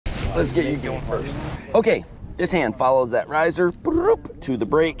let's get you going first. Okay, this hand follows that riser to the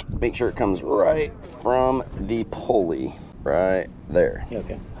brake. Make sure it comes right from the pulley, right there.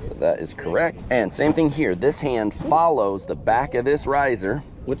 Okay. So that is correct. And same thing here. This hand follows the back of this riser.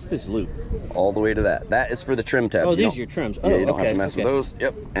 What's this loop? All the way to that. That is for the trim tabs. Oh, these are your trims. Yeah, you don't have to mess with those.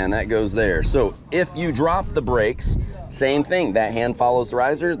 Yep, and that goes there. So if you drop the brakes, same thing. That hand follows the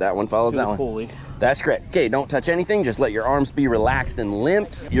riser. That one follows that one. Pulley. That's correct. Okay, don't touch anything. Just let your arms be relaxed and limp.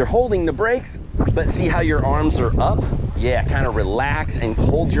 You're holding the brakes, but see how your arms are up? Yeah, kind of relax and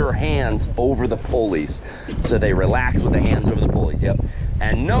hold your hands over the pulleys. So they relax with the hands over the pulleys, yep.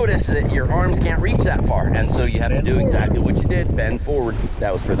 And notice that your arms can't reach that far. And so you have to do exactly what you did, bend forward.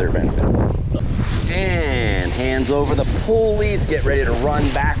 That was for their benefit. And hands over the pulleys, get ready to run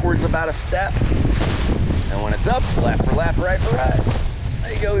backwards about a step. And when it's up, left for left, right for right.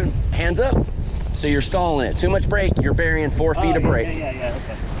 There you go, hands up. So you're stalling it. Too much brake, you're burying 4 feet of brake. Yeah,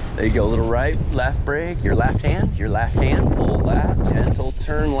 okay. There you go, little right, left brake, your left hand, pull left, gentle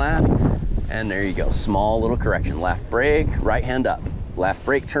turn left, and there you go, small little correction. Left brake, right hand up, left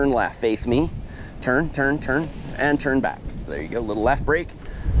brake, turn left, face me, turn, and turn back. There you go, little left brake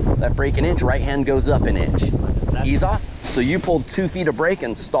an inch, right hand goes up an inch. Ease off. So you pulled 2 feet of brake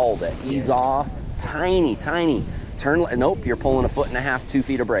and stalled it. Ease off, tiny. Turn, nope, you're pulling 1.5 feet, 2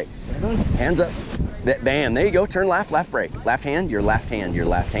 feet of brake. Hands up. Bam, there you go, turn left, left brake. Left hand, your left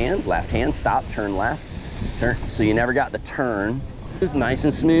hand, stop, turn left, turn. So you never got the turn. Nice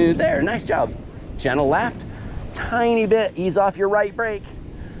and smooth there, nice job. Gentle left, tiny bit, ease off your right brake.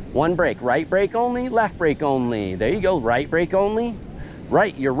 One brake, right brake only, left brake only. There you go, right brake only.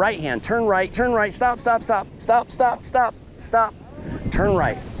 Right, your right hand, turn right, stop. Turn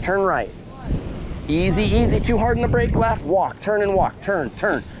right. Easy, too hard on the brake, left, walk, turn and walk, turn,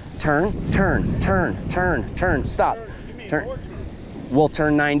 stop, turn. We'll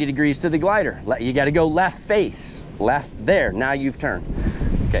turn 90 degrees to the glider. You gotta go left face, left there, now you've turned.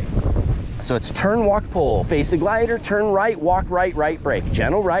 Okay, so it's turn, walk, pull, face the glider, turn right, walk right, right brake,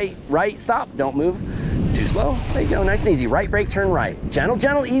 gentle, right, stop, don't move, too slow, there you go, nice and easy, right brake, turn right,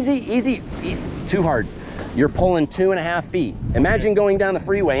 gentle, easy, too hard. You're pulling 2.5 feet. Imagine going down the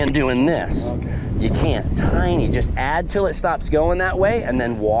freeway and doing this. Okay. You can't, tiny, just add till it stops going that way and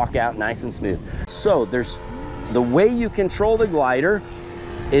then walk out nice and smooth. So there's, the way you control the glider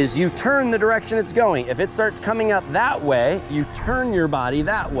is you turn the direction it's going. If it starts coming up that way, you turn your body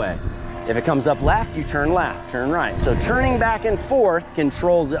that way. If it comes up left, you turn left, turn right. So turning back and forth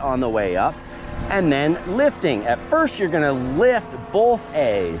controls it on the way up. And then lifting. At first, you're gonna lift both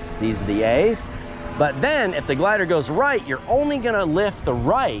A's. These are the A's. But then if the glider goes right, you're only gonna lift the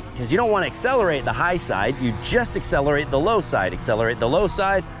right because you don't want to accelerate the high side. You just accelerate the low side. Accelerate the low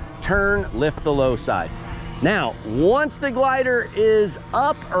side, turn, lift the low side. Now, once the glider is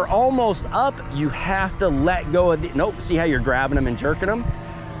up or almost up, you have to let go of the, nope, see how you're grabbing them and jerking them?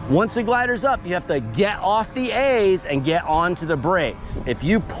 Once the glider's up, you have to get off the A's and get onto the brakes. If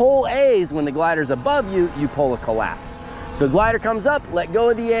you pull A's when the glider's above you, you pull a collapse. So glider comes up, let go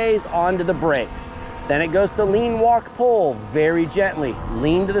of the A's, onto the brakes. Then it goes to lean, walk, pull, very gently.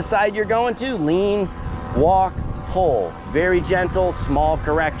 Lean to the side you're going to, lean, walk, pull. Very gentle, small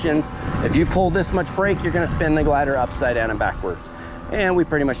corrections. If you pull this much brake, you're gonna spin the glider upside down and backwards. And we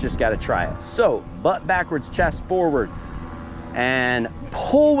pretty much just gotta try it. So, butt backwards, chest forward. And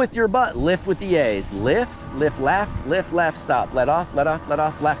pull with your butt, lift with the A's. Lift left, stop. Let off,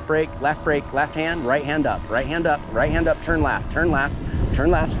 left brake, left hand, right hand up, turn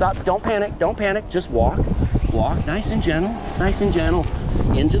left, stop, don't panic, just walk, nice and gentle,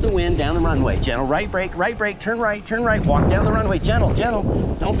 into the wind, down the runway, gentle, right brake, turn right, walk down the runway, gentle,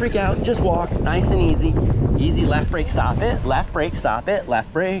 don't freak out, just walk, nice and easy, left brake, stop it, left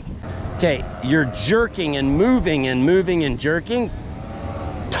brake. Okay, you're jerking and moving and jerking,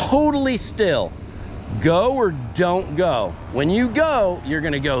 totally still. Go or don't go. When you go, you're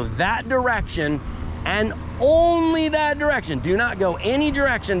gonna go that direction and only that direction. Do not go any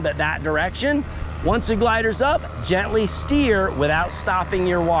direction but that direction. Once the glider's up, gently steer without stopping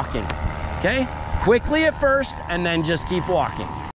your walking. Okay? Quickly at first and then just keep walking.